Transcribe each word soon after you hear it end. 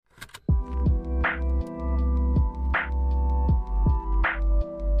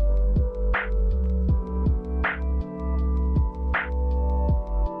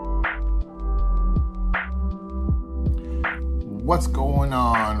What's going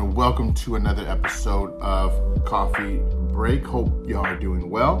on? Welcome to another episode of Coffee Break. Hope y'all are doing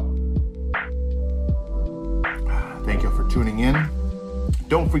well. Thank you for tuning in.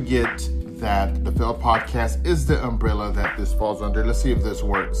 Don't forget that the Failed Podcast is the umbrella that this falls under. Let's see if this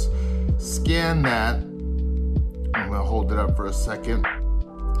works. Scan that. I'm going to hold it up for a second.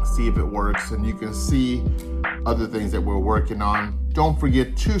 See if it works, and you can see other things that we're working on. Don't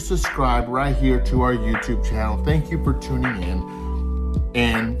forget to subscribe right here to our YouTube channel. Thank you for tuning in.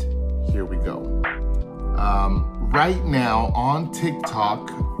 And here we go. Right now on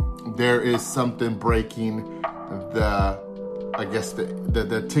TikTok, there is something breaking the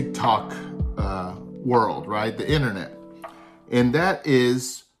TikTok world, right? The internet. And that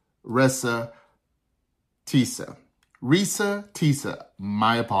is Reesa Teesa. Reesa Teesa,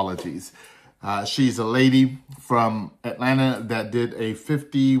 my apologies. She's a lady from Atlanta that did a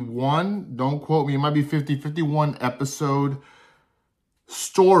 51, don't quote me, it might be 51 episode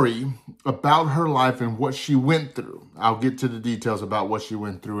story about her life and what she went through. I'll get to the details about what she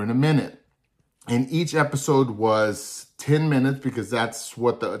went through in a minute. And each episode was 10 minutes because that's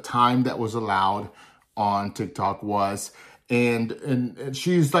what the time that was allowed on TikTok was. And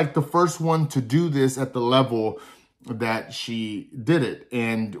she's like the first one to do this at the level that she did it,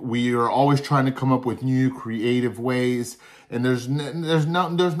 and we are always trying to come up with new creative ways, and there's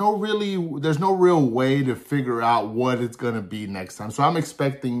no real way to figure out what it's going to be next time. So I'm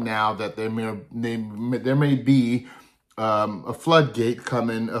expecting now that there may be a floodgate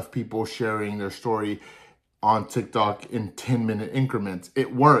coming of people sharing their story on TikTok in 10-minute increments.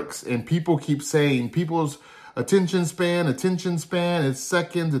 It works, and people keep saying people's attention span, it's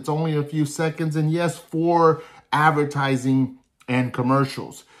seconds, it's only a few seconds, and yes, for advertising and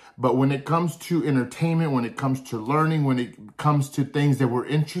commercials. But when it comes to entertainment, when it comes to learning, when it comes to things that we're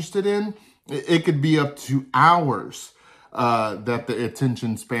interested in, it could be up to hours that the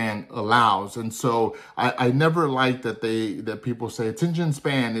attention span allows. And so I never like that people say attention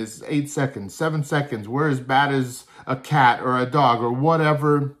span is 8 seconds, 7 seconds. We're as bad as a cat or a dog or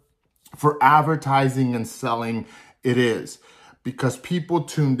whatever. For advertising and selling, it is. Because people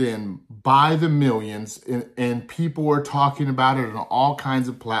tuned in by the millions, and people were talking about it on all kinds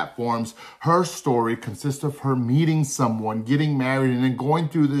of platforms. Her story consists of her meeting someone, getting married, and then going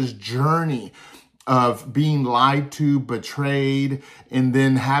through this journey of being lied to, betrayed, and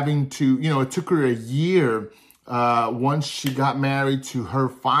then having to, it took her a year once she got married to her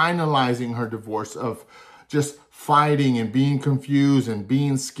finalizing her divorce, of just fighting and being confused and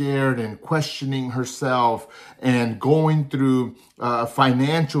being scared and questioning herself and going through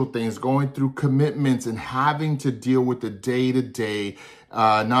financial things, going through commitments and having to deal with the day-to-day,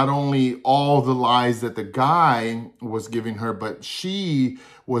 not only all the lies that the guy was giving her, but she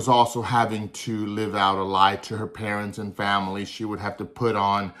was also having to live out a lie to her parents and family. She would have to put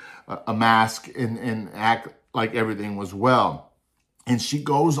on a mask and act like everything was well. And she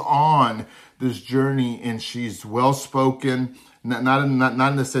goes on this journey, and she's well-spoken, not in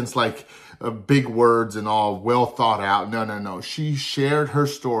the sense like big words and all well thought out. No. She shared her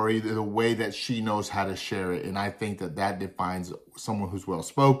story the way that she knows how to share it. And I think that defines someone who's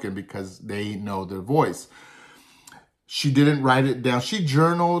well-spoken, because they know their voice. She didn't write it down. She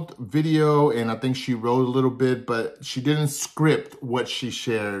journaled video, and I think she wrote a little bit, but she didn't script what she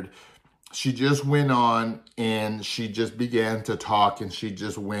shared. She just went on and she just began to talk, and she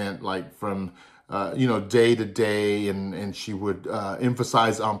just went like from, day to day, and she would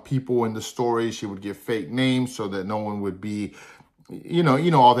emphasize on people in the story. She would give fake names so that no one would be,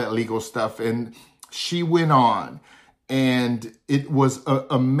 all that legal stuff. And she went on, and it was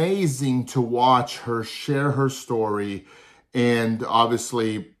amazing to watch her share her story. And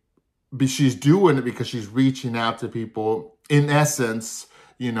obviously she's doing it because she's reaching out to people, in essence,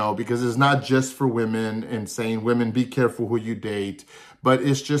 because it's not just for women and saying, women, be careful who you date, but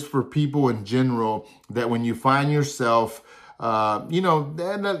it's just for people in general, that when you find yourself, I'm going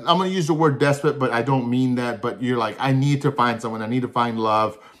to use the word desperate, but I don't mean that, but you're like, I need to find someone, I need to find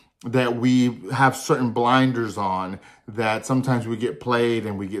love, that we have certain blinders on, that sometimes we get played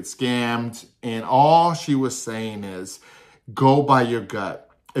and we get scammed. And all she was saying is, go by your gut.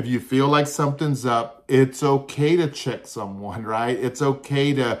 If you feel like something's up, it's okay to check someone, right? It's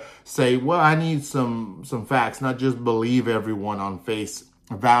okay to say, well, I need some facts, not just believe everyone on face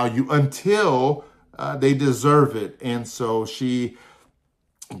value until they deserve it. And so she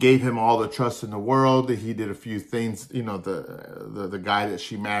gave him all the trust in the world. He did a few things, the guy that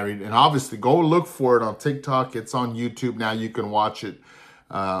she married. And obviously, go look for it on TikTok. It's on YouTube now. You can watch it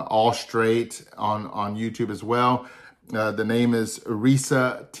all straight on YouTube as well. The name is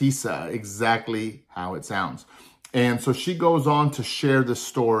Reesa Teesa, exactly how it sounds. And so she goes on to share the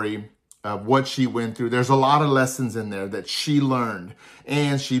story of what she went through. There's a lot of lessons in there that she learned,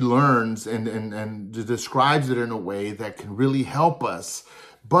 and she learns and describes it in a way that can really help us.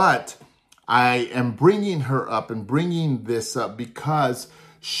 But I am bringing her up and bringing this up because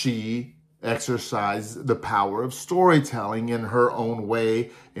she exercised the power of storytelling in her own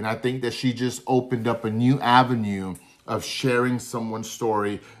way. And I think that she just opened up a new avenue of sharing someone's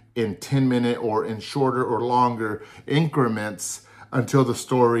story in 10-minute or in shorter or longer increments until the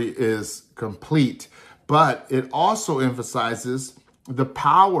story is complete. But it also emphasizes the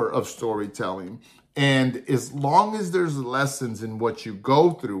power of storytelling. And as long as there's lessons in what you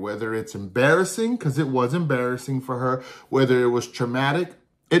go through, whether it's embarrassing, because it was embarrassing for her, whether it was traumatic,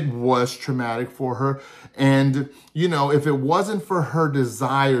 it was traumatic for her. And, if it wasn't for her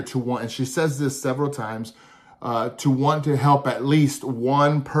desire to want, and she says this several times, to want to help at least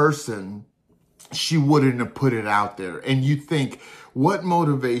one person, she wouldn't have put it out there. And you think, what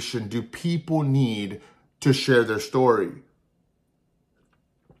motivation do people need to share their story?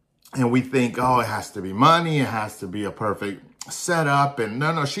 And we think, oh, it has to be money. It has to be a perfect setup. And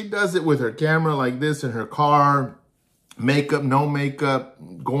no, she does it with her camera like this in her car, makeup, no makeup,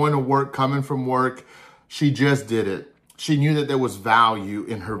 going to work, coming from work. She just did it. She knew that there was value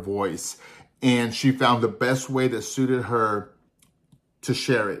in her voice, and she found the best way that suited her to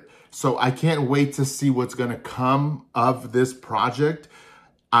share it. So I can't wait to see what's going to come of this project.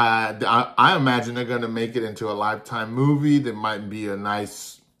 I imagine they're going to make it into a Lifetime movie. There might be a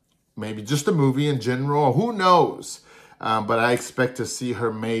nice, maybe just a movie in general. Who knows? But I expect to see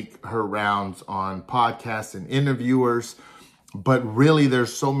her make her rounds on podcasts and interviewers. But really,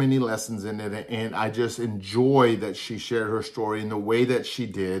 there's so many lessons in it. And I just enjoy that she shared her story in the way that she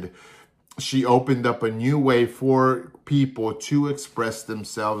did. She opened up a new way for people to express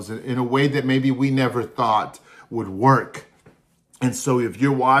themselves in a way that maybe we never thought would work. And so if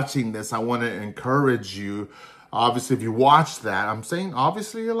you're watching this, I want to encourage you. Obviously, if you watch that, I'm saying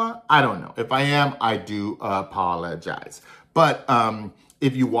obviously a lot. I don't know. If I am, I do apologize. But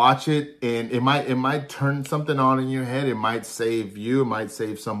if you watch it, and it might turn something on in your head. It might save you. It might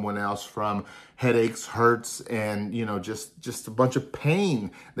save someone else from headaches, hurts, and just a bunch of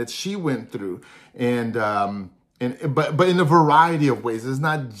pain that she went through. And but in a variety of ways. It's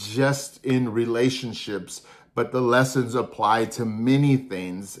not just in relationships, but the lessons apply to many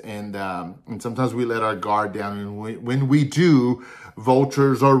things. And sometimes we let our guard down. And when we do,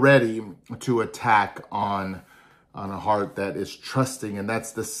 vultures are ready to attack on a heart that is trusting. And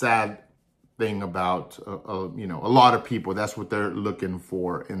that's the sad thing about, a lot of people. That's what they're looking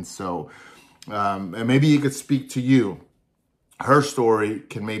for. And so, and maybe it could speak to you. Her story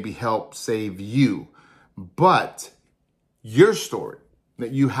can maybe help save you. But your story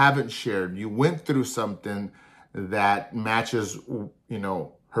that you haven't shared, you went through something that matches,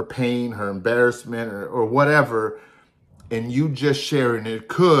 her pain, her embarrassment, or whatever, and you just sharing it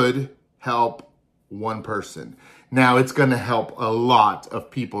could help one person. Now, it's going to help a lot of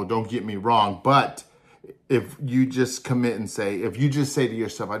people, don't get me wrong, but if you just commit and if you just say to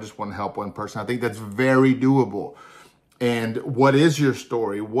yourself, I just want to help one person, I think that's very doable. And what is your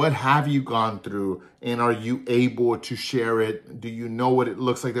story? What have you gone through? And are you able to share it? Do you know what it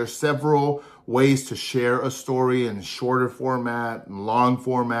looks like? There's several ways to share a story in shorter format and long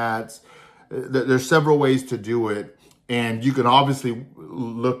formats. There's several ways to do it. And you can obviously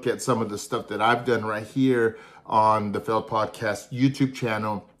look at some of the stuff that I've done right here on the Failed Podcast YouTube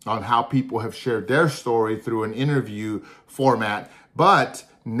channel on how people have shared their story through an interview format. But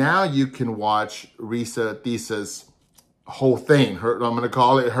now you can watch Reesa Teesa's whole thing. I'm going to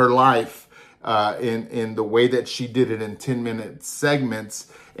call it her life, in the way that she did it in 10-minute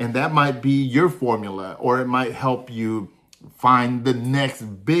segments. And that might be your formula, or it might help you find the next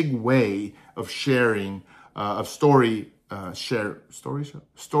big way of sharing, of storytelling.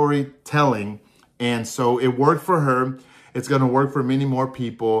 And so it worked for her. It's going to work for many more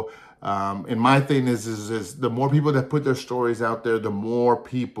people. And my thing is the more people that put their stories out there, the more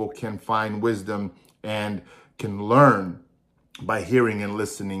people can find wisdom and can learn by hearing and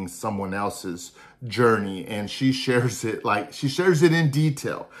listening someone else's journey. And she shares it in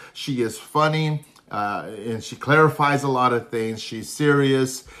detail. She is funny, and she clarifies a lot of things. She's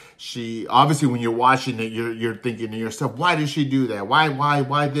serious. She obviously, when you're watching it, you're thinking to yourself, why did she do that?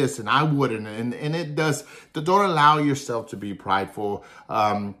 Why this? And I wouldn't. And it does. Don't allow yourself to be prideful.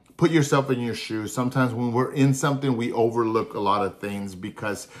 Put yourself in your shoes. Sometimes when we're in something, we overlook a lot of things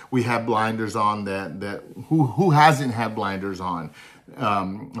because we have blinders on that who hasn't had blinders on.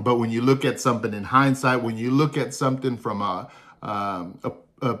 But when you look at something in hindsight, when you look at something from a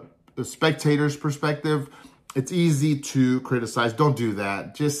spectator's perspective, it's easy to criticize. Don't do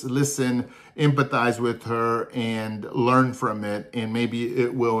that. Just listen, empathize with her, and learn from it. And maybe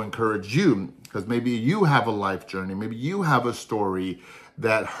it will encourage you, because maybe you have a life journey. Maybe you have a story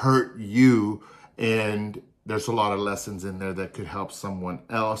that hurt you, and there's a lot of lessons in there that could help someone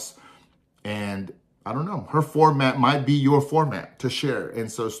else. And I don't know, her format might be your format to share.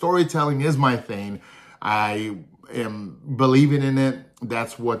 And so storytelling is my thing. I am believing in it.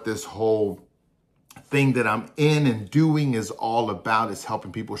 That's what this whole thing that I'm in and doing is all about, is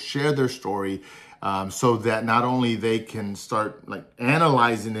helping people share their story, so that not only they can start like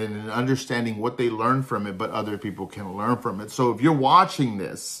analyzing it and understanding what they learned from it, but other people can learn from it. So if you're watching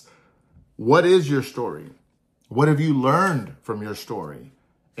this, what is your story? What have you learned from your story?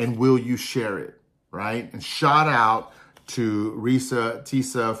 And will you share it, right? And shout out to Reesa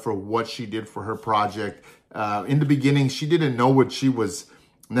Teesa for what she did for her project. In the beginning, she didn't know what she was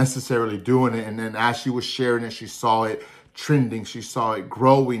necessarily doing it. And then as she was sharing it, she saw it trending, she saw it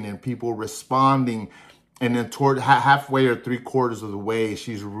growing and people responding. And then toward halfway or 3/4 of the way,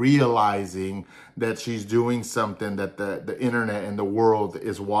 she's realizing that she's doing something that the internet and the world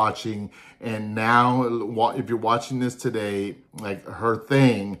is watching. And now if you're watching this today, like her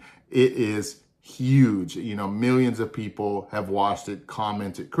thing, it is huge. You know, millions of people have watched it,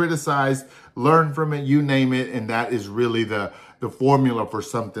 commented, criticized, learned from it, you name it. And that is really the formula for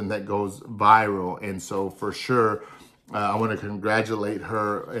something that goes viral. And so for sure, I want to congratulate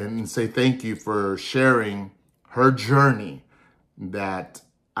her and say thank you for sharing her journey that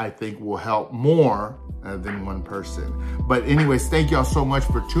I think will help more than one person. But anyways, thank y'all so much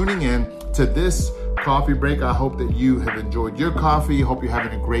for tuning in to this coffee break. I hope that you have enjoyed your coffee. Hope you're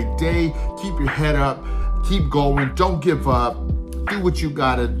having a great day. Keep your head up. Keep going. Don't give up. Do what you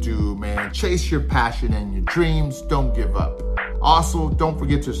gotta do, man. Chase your passion and your dreams. Don't give up. Also, don't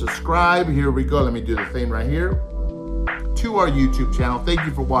forget to subscribe. Here we go. Let me do the thing right here. To our YouTube channel. Thank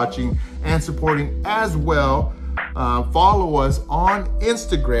you for watching and supporting as well. Follow us on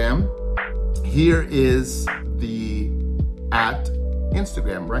Instagram. Here is the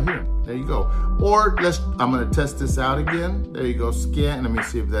 @Instagram right here. There you go. Or I'm going to test this out again. There you go. Scan. Let me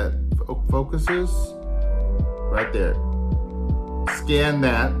see if that focuses. Right there. Scan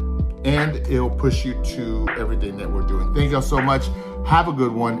that and it'll push you to everything that we're doing. Thank y'all so much. Have a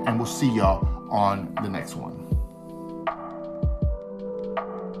good one, and we'll see y'all on the next one.